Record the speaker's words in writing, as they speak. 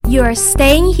You are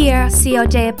staying here,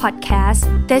 COJ Podcast.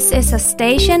 This is a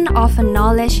station of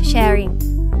knowledge sharing.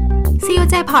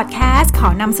 COJ Podcast ขอ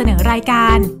นำเสนอรายกา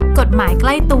รกฎหมายใก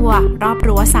ล้ตัวรอบ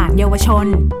รั้วศาลเยาวชน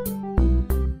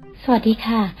สวัสดี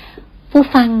ค่ะผู้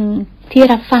ฟังที่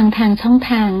รับฟังทางช่อง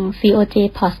ทาง COJ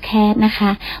Podcast นะค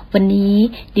ะวันนี้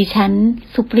ดิฉัน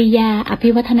สุปริยาอภิ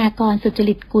วัฒนากรสุจ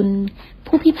ริตกุล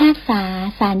ผู้พิพากษา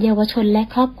ศาลเยาวชนและ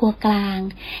ครอบครัวกลาง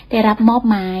ได้รับมอบ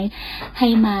หมายให้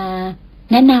มา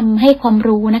แนะนำให้ความ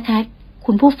รู้นะคะ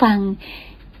คุณผู้ฟัง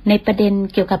ในประเด็น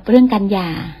เกี่ยวกับเรื่องการหย่า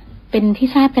เป็นที่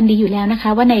ทราบกันดีอยู่แล้วนะคะ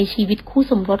ว่าในชีวิตคู่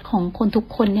สมรสของคนทุก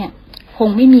คนเนี่ยคง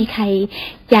ไม่มีใคร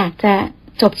อยากจะ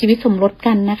จบชีวิตสมรส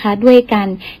กันนะคะด้วยการ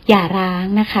หย่าร้าง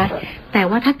นะคะแต่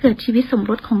ว่าถ้าเกิดชีวิตสม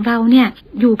รสของเราเนี่ย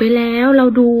อยู่ไปแล้วเรา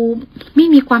ดูไม่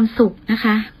มีความสุขนะค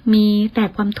ะมีแต่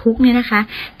ความทุกข์เนี่ยนะคะ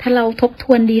ถ้าเราทบท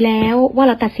วนดีแล้วว่าเ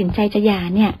ราตัดสินใจจะหย่า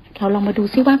เนี่ยเราลองมาดู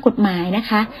ซิว่ากฎหมายนะ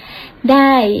คะได้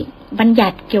บัญญั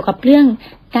ติเกี่ยวกับเรื่อง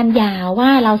การหย่าว่า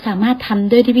เราสามารถท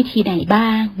ำด้วยวิธีไหนบ้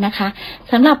างนะคะ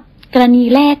สำหรับกรณี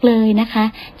แรกเลยนะคะ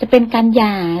จะเป็นการห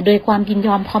ย่าโดยความยินย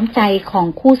อมพร้อมใจของ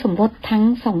คู่สมรสทั้ง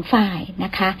สองฝ่ายน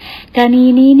ะคะกรณี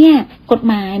นี้เนี่ยกฎ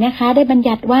หมายนะคะได้บัญ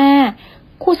ญัติว่า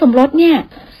คู่สมรสเนี่ย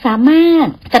สามารถ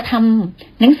จะท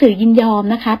ำหนังสือยินยอม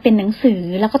นะคะเป็นหนังสือ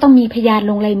แล้วก็ต้องมีพยาน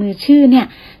ลงลายมือชื่อเนี่ย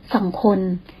2 คน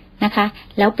นะคะ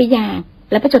แล้วไปหย่า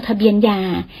แล้วไปจดทะเบียนหย่า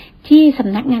ที่ส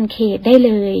ำนักงานเขตได้เ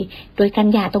ลยโดยการ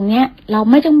หย่าตรงเนี้ยเรา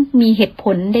ไม่ต้องมีเหตุผ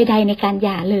ลใดๆในการห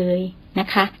ย่าเลยนะ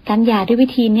คะการหย่าด้วยวิ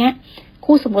ธีเนี้ย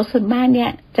คู่สมรสส่วนมากเนี่ย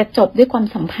จะจบด้วยความ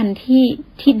สัมพันธ์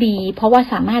ที่ดีเพราะว่า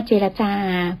สามารถเจรจา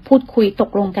พูดคุยต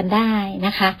กลงกันได้น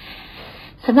ะคะ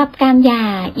สำหรับการหย่า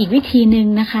อีกวิธีหนึ่ง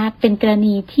นะคะเป็นกร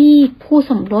ณีที่ผู้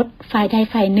สมรสฝ่ายใด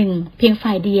ฝ่ายหนึ่งเพียง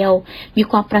ฝ่ายเดียวมี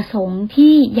ความประสงค์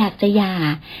ที่อยากจะหย่า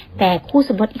แต่คู่ส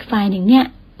มรสอีกฝ่ายหนึ่งเนี่ย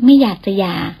ไม่อยากจะห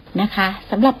ย่านะคะ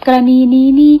สำหรับกรณีนี้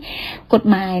นี่กฎ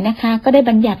หมายนะคะก็ได้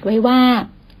บัญญัติไว้ว่า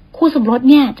คู่สมรส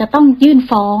เนี่ยจะต้องยื่น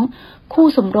ฟ้องคู่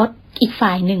สมรสอีกฝ่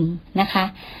ายหนึ่งนะคะ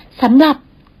สำหรับ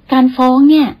การฟ้อง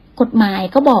เนี่ยกฎหมาย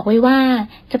ก็บอกไว้ว่า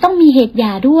จะต้องมีเหตุหย่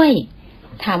าด้วย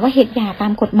ถามว่าเหตุหย่าตา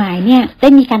มกฎหมายเนี่ยได้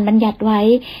มีการบัญญัติไว้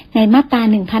ในมาตรา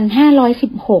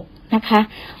 1516 นะคะ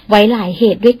ไว้หลายเห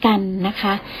ตุด้วยกันนะค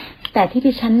ะแต่ที่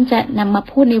ดิฉันจะนำมา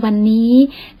พูดในวันนี้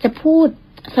จะพูด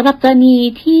สำหรับกรณี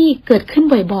ที่เกิดขึ้น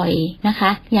บ่อยๆนะค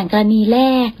ะอย่างกรณีแร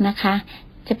กนะคะ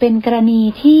จะเป็นกรณี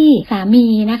ที่สามี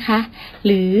นะคะห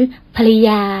รือภรรย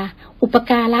าอุป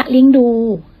การะเลี้ยงดู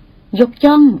ยก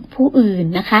ย่องผู้อื่น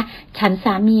นะคะฉันส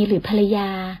ามีหรือภรรยา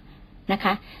นะค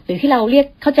ะหรือที่เราเรียก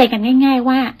เข้าใจกันง่ายๆ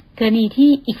ว่ากรณีที่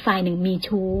อีกฝ่ายหนึ่งมี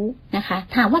ชู้นะคะ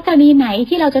ถามว่ากรณีไหน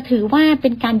ที่เราจะถือว่าเป็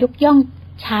นการยกย่อง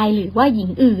ชายหรือว่าหญิง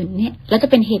อื่นเนี่ยแล้วจะ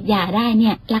เป็นเหตุหย่าได้เนี่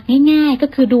ยหลักง่ายๆก็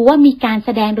คือดูว่ามีการแส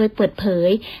ดงโดยเปิดเผย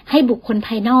ให้บุคคลภ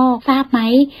ายนอกทราบไหม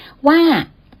ว่า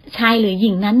ชายหรือห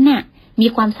ญิงนั้นน่ะมี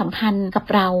ความสัมพันธ์กับ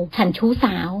เราฉันชู้ส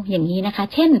าวอย่างนี้นะคะ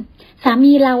เช่นสา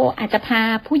มีเราอาจจะพา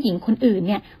ผู้หญิงคนอื่นเ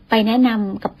นี่ยไปแนะน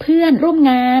ำกับเพื่อนร่วม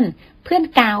งานเพื่อน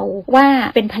เก่าว่า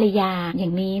เป็นภรรยาอย่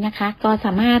างนี้นะคะก็ส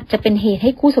ามารถจะเป็นเหตุใ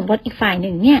ห้คู่สมรสอีกฝ่ายห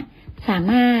นึ่งเนี่ยสา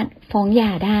มารถฟ้องหย่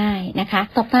าได้นะคะ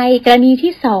ต่อไปกรณี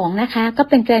ที่2นะคะก็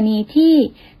เป็นกรณีที่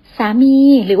สามี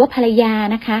หรือว่าภรรยา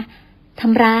นะคะท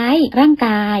ำร้ายร่างก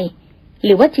ายห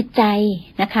รือว่าจิตใจ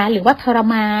นะคะหรือว่าทร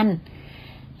มาน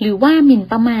หรือว่าหมิ่น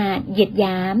ประมาทเหยียดหย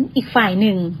ามอีกฝ่ายห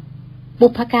นึ่งบุ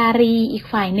พการีอีก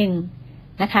ฝ่ายหนึ่ง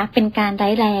นะคะเป็นการร้า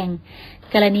ยแรง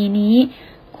กรณีนี้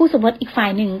คู่สมรสอีกฝ่า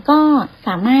ยหนึ่งก็ส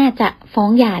ามารถจะฟ้อ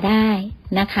งหย่าได้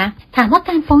นะคะถามว่า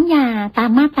การฟ้องหย่าตา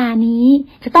มมาตรานี้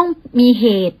จะต้องมีเห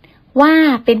ตุว่า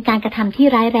เป็นการกระทำที่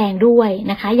ร้ายแรงด้วย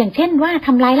นะคะอย่างเช่นว่าท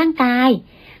ำร้ายร่างกาย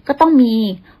ก็ต้องมี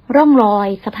ร่องรอย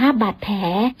สภาพบาดแผล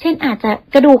เช่นอาจจะ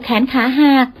กระดูกแขนขา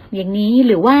หักอย่างนี้ห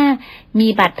รือว่ามี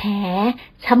บาดแผล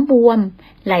ช้ำบวม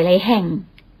หลายๆแห่ง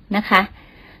นะคะ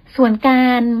ส่วนกา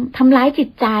รทำร้ายจิต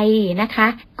ใจนะคะ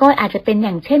ก็อาจจะเป็นอ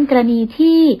ย่างเช่นกรณี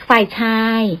ที่ฝ่ายชา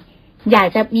ยอยาก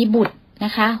จะมีบุตรน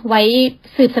ะคะไว้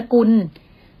สืบสกุล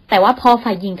แต่ว่าพอฝ่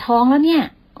ายหญิงท้องแล้วเนี่ย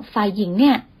ฝ่ายหญิงเ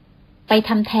นี่ยไปท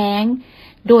ำแท้ง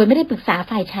โดยไม่ได้ปรึกษา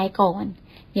ฝ่ายชายก่อน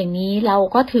อย่างนี้เรา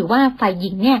ก็ถือว่าฝ่ายหญิ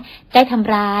งเนี่ยได้ท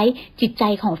ำร้ายจิตใจ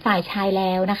ของฝ่ายชายแ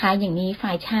ล้วนะคะอย่างนี้ฝ่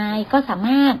ายชายก็สาม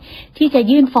ารถที่จะ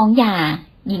ยื่นฟ้องหย่า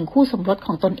หญิงคู่สมรสข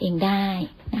องตนเองได้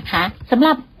นะคะสำห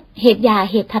รับเหตุหย่า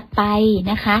เหตุถัดไป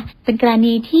นะคะเป็นกร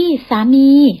ณีที่สามี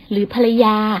หรือภรรย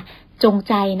าจงใ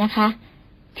จนะคะ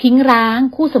ทิ้งร้าง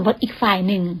คู่สมรสอีกฝ่าย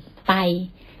หนึ่งไป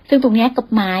ซึ่งตรงนี้กฎ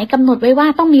หมายกำหนดไว้ว่า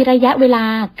ต้องมีระยะเวลา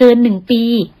เกิน1 ปี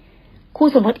คู่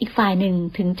สมรสอีกฝ่ายหนึ่ง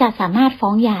ถึงจะสามารถฟ้อ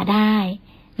งหย่าได้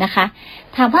นะคะ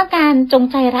ถามว่าการจง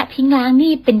ใจละทิ้งร้าง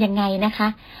นี่เป็นยังไงนะคะ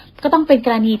ก็ต้องเป็นก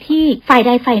รณีที่ฝ่ายใ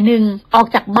ดฝ่ายหนึ่งออก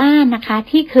จากบ้านนะคะ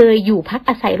ที่เคยอยู่พัก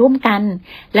อาศัยร่วมกัน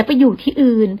แล้วไปอยู่ที่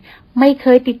อื่น ไม่เค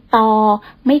ยติดต่อ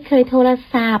ไม่เคยโทร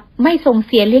ศัพท์ไม่ส่งเ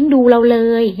สียเลี้ยงดูเราเล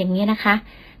ยอย่างนี้นะคะ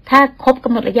ถ้าครบกำ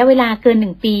หนดระยะเวลาเกิน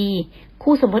1 ปี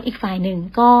คู่สมรสอีกฝ่ายหนึ่ง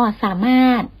ก็สามา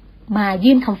รถมา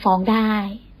ยื่นคำฟ้องได้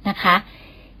นะคะ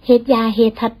เห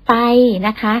ตุถัดไปน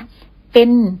ะคะเป็น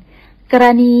กร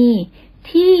ณี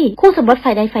ที่คู่สมรสฝ่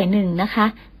ายใดฝ่ายหนึ่งนะคะ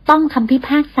ต้องคำพิพ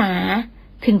ากษา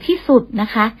ถึงที่สุดนะ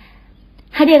คะ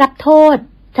ให้ได้รับโทษ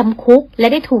จำคุกและ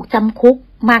ได้ถูกจำคุก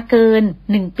มาเกิน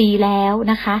1 ปีแล้ว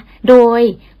นะคะโดย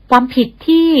ความผิด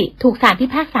ที่ถูกศาลพิ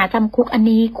พากษาจำคุกอัน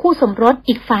นี้คู่สมรส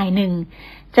อีกฝ่ายหนึ่ง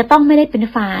จะต้องไม่ได้เป็น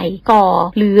ฝ่ายก่อ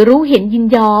หรือรู้เห็นยิน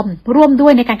ยอมร่วมด้ว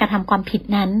ยในการกระทำความผิด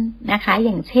นั้นนะคะอ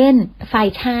ย่างเช่นฝ่าย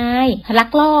ชายลัก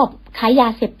ลอบค้ายา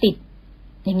เสพติด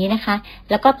อย่างนี้นะคะ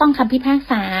แล้วก็ต้องคำพิพาก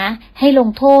ษาให้ลง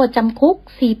โทษจำคุก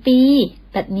4 ปี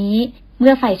แบบนี้เ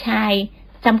มื่อฝ่ายชาย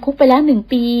จำคุกไปแล้ว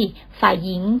1 ปีฝ่ายห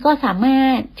ญิงก็สามา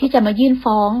รถที่จะมายื่น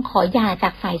ฟ้องขอหย่าจา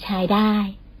กฝ่ายชายได้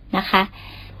นะคะ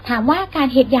ถามว่าการ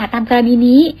เหตุหย่าตามกรณี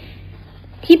นี้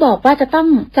ที่บอกว่าจะต้อง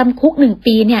จำคุก1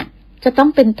 ปีเนี่ยจะต้อง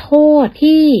เป็นโทษ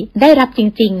ที่ได้รับจ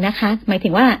ริงๆนะคะหมายถึ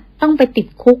งว่าต้องไปติด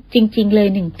คุกจริงๆเลย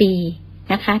1 ปี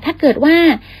นะคะถ้าเกิดว่า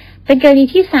เป็นกรณี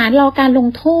ที่ศาลรอการลง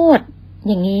โทษ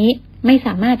อย่างนี้ไม่ส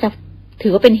ามารถจะถื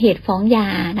อว่าเป็นเหตุฟ้องหย่า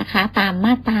นะคะตามม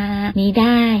าตรานี้ไ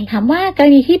ด้ถามว่ากร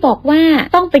ณีที่บอกว่า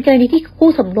ต้องเป็นกรณีที่คู่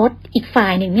สมรสอีกฝ่า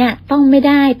ยหนึ่งเนี่ยต้องไม่ไ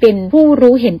ด้เป็นผู้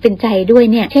รู้เห็นเป็นใจด้วย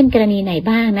เนี่ยเช่นกรณีไหน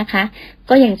บ้างนะคะ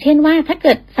ก็อย่างเช่นว่าถ้าเ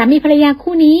กิดสามีภรรยา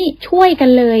คู่นี้ช่วยกัน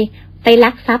เลยไป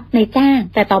ลักทรัพย์ในจ้าง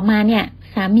แต่ต่อมาเนี่ย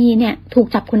สามีเนี่ยถูก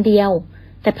จับคนเดียว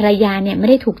แต่ภรรยาเนี่ยไม่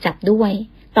ได้ถูกจับด้วย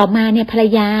ต่อมาเนี่ยภรร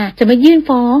ยาจะมายื่น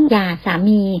ฟ้องหย่าสา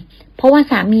มีเพราะว่า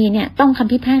สามีเนี่ยต้องค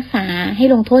ำพิพากษาให้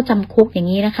ลงโทษจำคุกอย่าง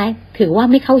นี้นะคะถือว่า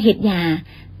ไม่เข้าเหตุหย่า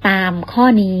ตามข้อ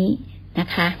นี้นะ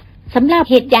คะสำหรับ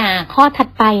เหตุหย่าข้อถัด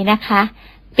ไปนะคะ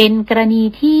เป็นกรณี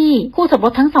ที่คู่สมร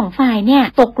สทั้ง2 ฝ่ายเนี่ย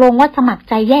ตกลงว่าสมัคร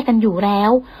ใจแยกกันอยู่แล้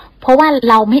วเพราะว่า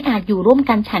เราไม่อาจอยู่ร่วม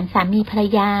กันฉันสามีภรร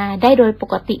ยาได้โดยป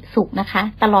กติสุขนะคะ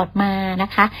ตลอดมานะ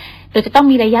คะโดยจะต้อง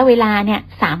มีระยะเวลาเนี่ย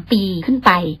3 ปีขึ้นไ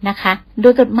ปนะคะโด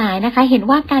ยกฎหมายนะคะเห็น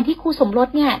ว่าการที่คู่สมรส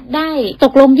เนี่ยได้ต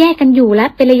กลงแยกกันอยู่และ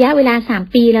เป็นระยะเวลา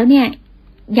3 ปีแล้วเนี่ย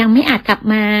ยังไม่อาจกลับ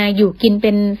มาอยู่กินเ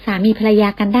ป็นสามีภรรยา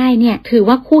กันได้เนี่ยถือ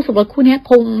ว่าคู่สมรสคู่นี้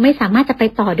คงไม่สามารถจะไป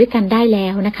ต่อด้วยกันได้แล้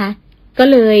วนะคะก็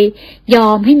เลยยอ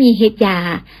มให้มีเหตุหย่า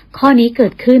ข้อนี้เกิ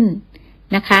ดขึ้น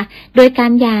นะคะโดยกา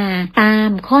รหย่าตาม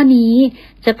ข้อนี้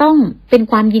จะต้องเป็น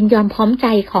ความยินยอมพร้อมใจ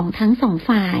ของทั้ง2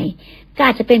 ฝ่ายก็อ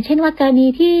าจจะเป็นเช่นว่ากรณี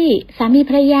ที่สามี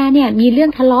ภรรยาเนี่ยมีเรื่อ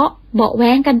งทะเลาะเบาะแ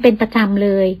ว้งกันเป็นประจำเล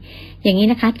ยอย่างนี้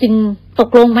นะคะจึงตก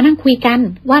ลงมานั่งคุยกัน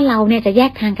ว่าเราเนี่ยจะแย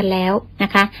กทางกันแล้วนะ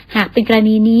คะหากเป็นกร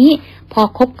ณีนี้พอ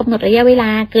ครบกำหนดระยะเวลา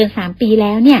เกิน3 ปีแ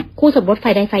ล้วเนี่ยคู่สมรสฝ่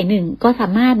ายใดฝ่ายหนึ่งก็สา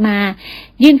มารถมา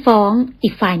ยื่นฟ้องอี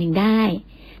กฝ่ายหนึ่งได้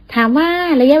ถามว่า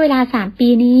ระยะเวลา3 ปี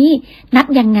นี้นับ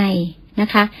ยังไงนะ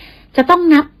คะจะต้อง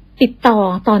นับติด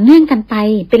ต่อเนื่องกันไป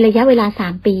เป็นระยะเวลา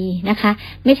3 ปีนะคะ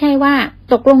ไม่ใช่ว่า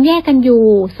ตกลงแยกกันอยู่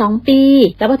2 ปี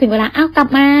แล้วพอถึงเวลากลับ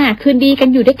มาคืนดีกัน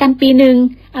อยู่ด้วยกันปีนึง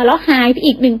แล้วหายไป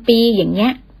อีก1 ปีอย่างเงี้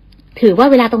ยถือว่า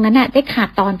เวลาตรงนั้นได้ขาด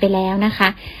ตอนไปแล้วนะคะ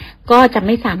ก็จะไ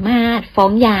ม่สามารถฟ้อ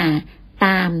งหย่าต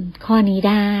ามข้อนี้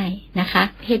ได้นะคะ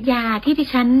เหตุหย่าที่ดิ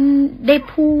ฉันได้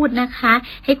พูดนะคะ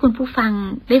ให้คุณผู้ฟัง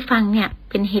ได้ฟังเนี่ย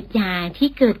เป็นเหตุหย่าที่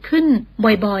เกิดขึ้น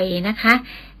บ่อยๆนะคะ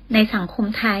ในสังคม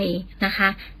ไทยนะคะ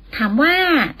ถามว่า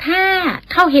ถ้า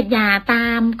เข้าเหตุหย่าตา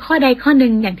มข้อใดข้อห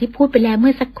นึ่งอย่างที่พูดไปแล้วเ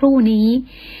มื่อสักครู่นี้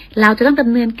เราจะต้องด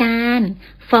ำเนินการ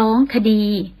ฟ้องคดี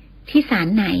ที่ศาล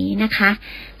ไหนนะคะ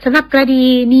สำหรับคดี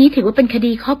นี้ถือว่าเป็นค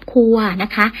ดีครอบครัวน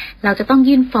ะคะเราจะต้อง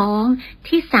ยื่นฟ้อง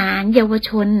ที่ศาลเยาวช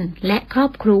นและครอ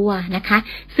บครัวนะคะ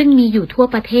ซึ่งมีอยู่ทั่ว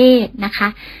ประเทศนะคะ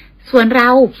ส่วนเรา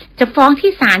จะฟ้อง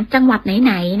ที่ศาลจังหวัดไ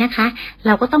หนๆนะคะเร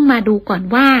าก็ต้องมาดูก่อน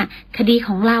ว่าคดีข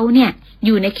องเราเนี่ยอ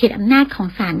ยู่ในเขตอำนาจของ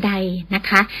ศาลใดนะ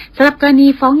คะสำหรับกรณี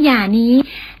ฟ้องหย่านี้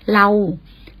เรา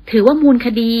ถือว่ามูลค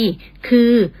ดีคื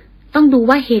อต้องดู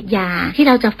ว่าเหตุหย่าที่เ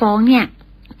ราจะฟ้องเนี่ย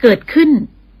เกิดขึ้น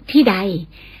ที่ใด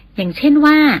อย่างเช่น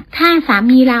ว่าถ้าสา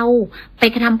มีเราไป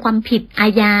กระทำความผิดอา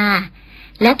ญา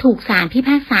และถูกศาลพิพ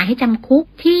ากษาให้จำคุก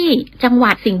ที่จังห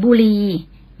วัดสิงห์บุรี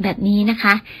แบบนี้นะค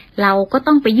ะเราก็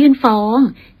ต้องไปยื่นฟ้อง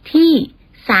ที่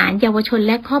ศาลเยาวชนแ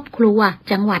ละครอบครัว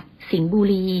จังหวัดสิงห์บุ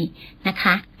รีนะค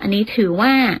ะอันนี้ถือว่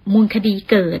ามูลคดี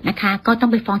เกิดนะคะก็ต้อง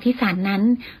ไปฟ้องที่ศาลนั้น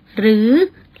หรือ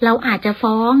เราอาจจะ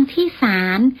ฟ้องที่ศา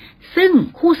ลซึ่ง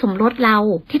คู่สมรสเรา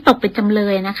ที่ตกเป็นจำเล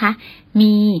ยนะคะ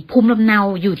มีภูมิลำเนา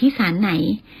อยู่ที่ศาลไหน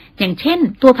อย่างเช่น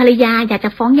ตัวภรรยาอยากจะ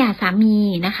ฟ้องหย่าสามี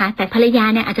นะคะแต่ภรรยา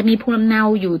เนี่ยอาจจะมีภูมิลำเนา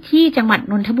อยู่ที่จังหวัด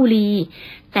นนทบุรี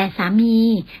แต่สามี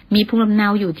มีภูมิลำเนา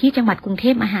อยู่ที่จังหวัดกรุงเท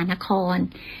พมหานคร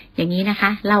อย่างนี้นะคะ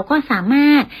เราก็สาม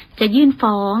ารถจะยื่น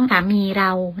ฟ้องสามีเร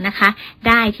านะคะไ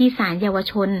ด้ที่ศาลเยาว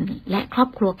ชนและครอบ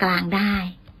ครัวกลางได้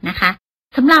นะคะ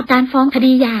สำหรับการฟ้องค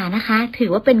ดีหย่านะคะถือ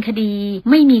ว่าเป็นคดี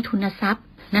ไม่มีทุนทรัพย์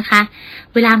นะคะ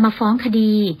เวลามาฟ้องค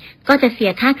ดีก็จะเสี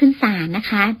ยค่าขึ้นศาลนะ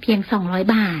คะเพียง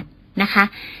200 บาทนะคะ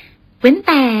เว้นแ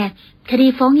ต่คดี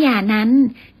ฟ้องหย่านั้น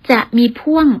จะมี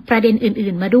พ่วงประเด็น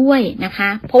อื่นๆมาด้วยนะคะ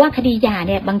เพราะว่าคดีหย่าเ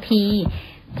นี่ยบางที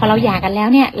พอเราหย่ากันแล้ว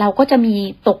เนี่ยเราก็จะมี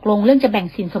ตกลงเรื่องจะแบ่ง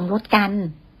สินสมรสกัน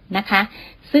นะคะ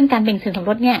ซึ่งการแบ่งสินสม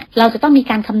รสเนี่ยเราจะต้องมี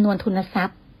การคำนวณทุนทรัพ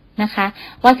ย์นะคะ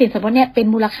ว่าสินสมรสเนี่ยเป็น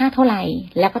มูลค่าเท่าไหร่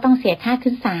แล้วก็ต้องเสียค่า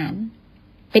ขึ้นศาล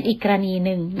เป็นอีกกรณีห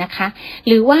นึ่งนะคะ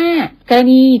หรือว่ากร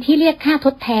ณีที่เรียกค่าท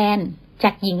ดแทนจ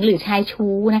ากหญิงหรือชาย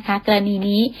ชู้นะคะกรณี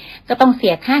นี้ก็ต้องเสี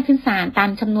ยค่าขึ้นศาลตาม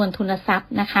จำนวนทุนทรัพย์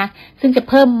นะคะซึ่งจะ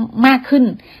เพิ่มมากขึ้น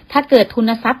ถ้าเกิดทุ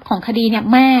นทรัพย์ของคดีเนี่ย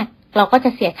มากเราก็จะ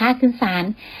เสียค่าขึ้นศาล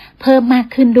เพิ่มมาก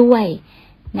ขึ้นด้วย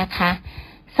นะคะ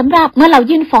สำหรับเมื่อเรา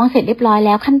ยื่นฟ้องเสร็จเรียบร้อยแ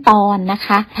ล้วขั้นตอนนะค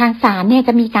ะทางศาลเนี่ยจ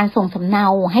ะมีการส่งสำเนา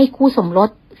ให้คู่สมร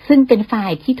สซึ่งเป็นฝ่า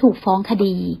ยที่ถูกฟ้องค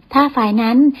ดีถ้าฝ่าย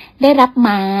นั้นได้รับหม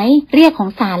ายเรียกของ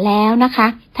ศาลแล้วนะคะ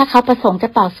ถ้าเขาประสงค์จะ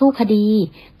ต่อสู้คดี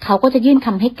เขาก็จะยื่นค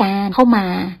ำให้การเข้ามา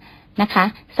นะคะ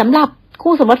สำหรับ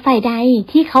คู่สมรสฝ่ายใด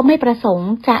ที่เขาไม่ประสง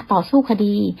ค์จะต่อสู้ค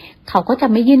ดีเขาก็จะ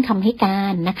ไม่ยื่นคำให้กา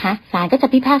รนะคะศาลก็จะ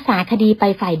พิพากษาคดีไป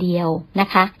ฝ่ายเดียวนะ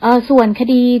คะส่วนค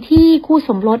ดีที่คู่ส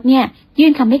มรสเนี่ยยื่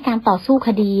นคำให้การต่อสู้ค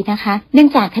ดีนะคะเนื่อง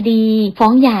จากคดีฟ้อ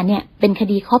งหย่าเนี่ยเป็นค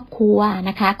ดีครอบครัว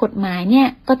นะคะกฎหมายเนี่ย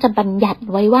ก็จะบัญญัติ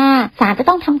ไว้ว่าศาลจะ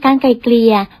ต้องทำการไกล่เกลี่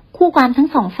ยคู่ความทั้ง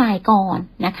สองฝ่ายก่อน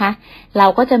นะคะเรา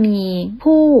ก็จะมี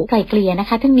ผู้ไกล่เกลี่ยนะ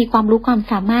คะที่มีความรู้ความ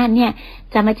สามารถเนี่ย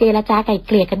จะมาเจรจาไกล่เ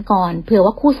กลี่ยกันก่อนเผื่อ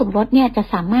ว่าคู่สมรสเนี่ยจะ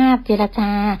สามารถเจรจา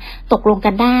ตกลง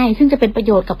กันได้ซึ่งจะเป็นประโ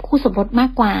ยชน์กับคู่สมรสมา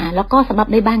กกว่าแล้วก็สำหรับ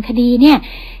ในบางคดีเนี่ย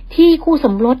ที่คู่ส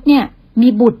มรสเนี่ยมี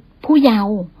บุตรผู้เยา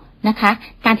ว์นะคะ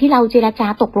การที่เราเจรจา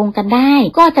ตกลงกันได้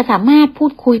ก็จะสามารถพู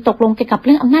ดคุยตกลงเกี่ยวกับเ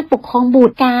รื่องอำนาจปกครองบุ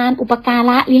ตรการอุปกา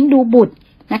ระเลี้ยงดูบุตร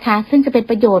นะคะซึ่งจะเป็น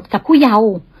ประโยชน์กับผู้เยา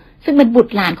ว์ซึ่งเป็นบุต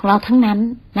รหลานของเราทั้งนั้น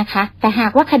นะคะแต่หา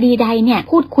กว่าคดีใดเนี่ย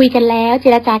พูดคุยกันแล้วเจ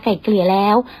รจาไกล่เกลี่ยแล้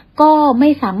วก็ไม่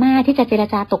สามารถที่จะเจร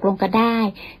จาตกลงกันได้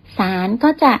ศาลก็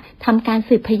จะทำการ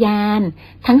สืบพยาน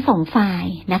ทั้งสองฝ่าย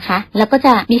นะคะแล้วก็จ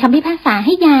ะมีคำพิพากษาใ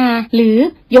ห้หย่าหรือ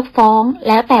ยกฟ้องแ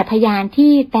ล้วแต่พยาน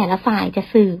ที่แต่ละฝ่ายจะ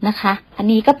สืบนะคะอัน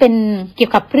นี้ก็เป็นเกี่ย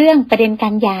วกับเรื่องประเด็นกา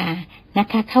รหย่านะ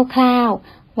คะคร่าว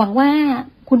ๆหวังว่า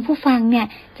คุณผู้ฟังเนี่ย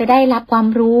จะได้รับความ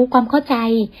รู้ความเข้าใจ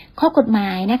ข้อกฎหมา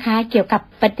ยนะคะเกี่ยวกับ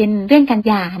ประเด็นเรื่องการ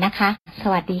หย่านะคะส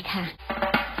วัสดีค่ะ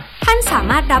ท่านสา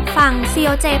มารถรับฟัง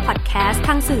COJ Podcast ท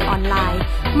างสื่อออนไลน์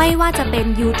ไม่ว่าจะเป็น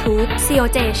YouTube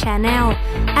COJ Channel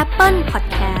Apple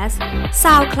Podcast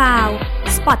SoundCloud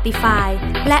Spotify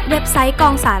และเว็บไซต์กอ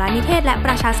งสารนิเทศและป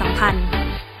ระชาสัมพันธ์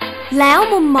แล้ว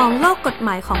มุมมองโลกกฎหม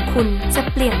ายของคุณจะ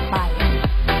เปลี่ยนไป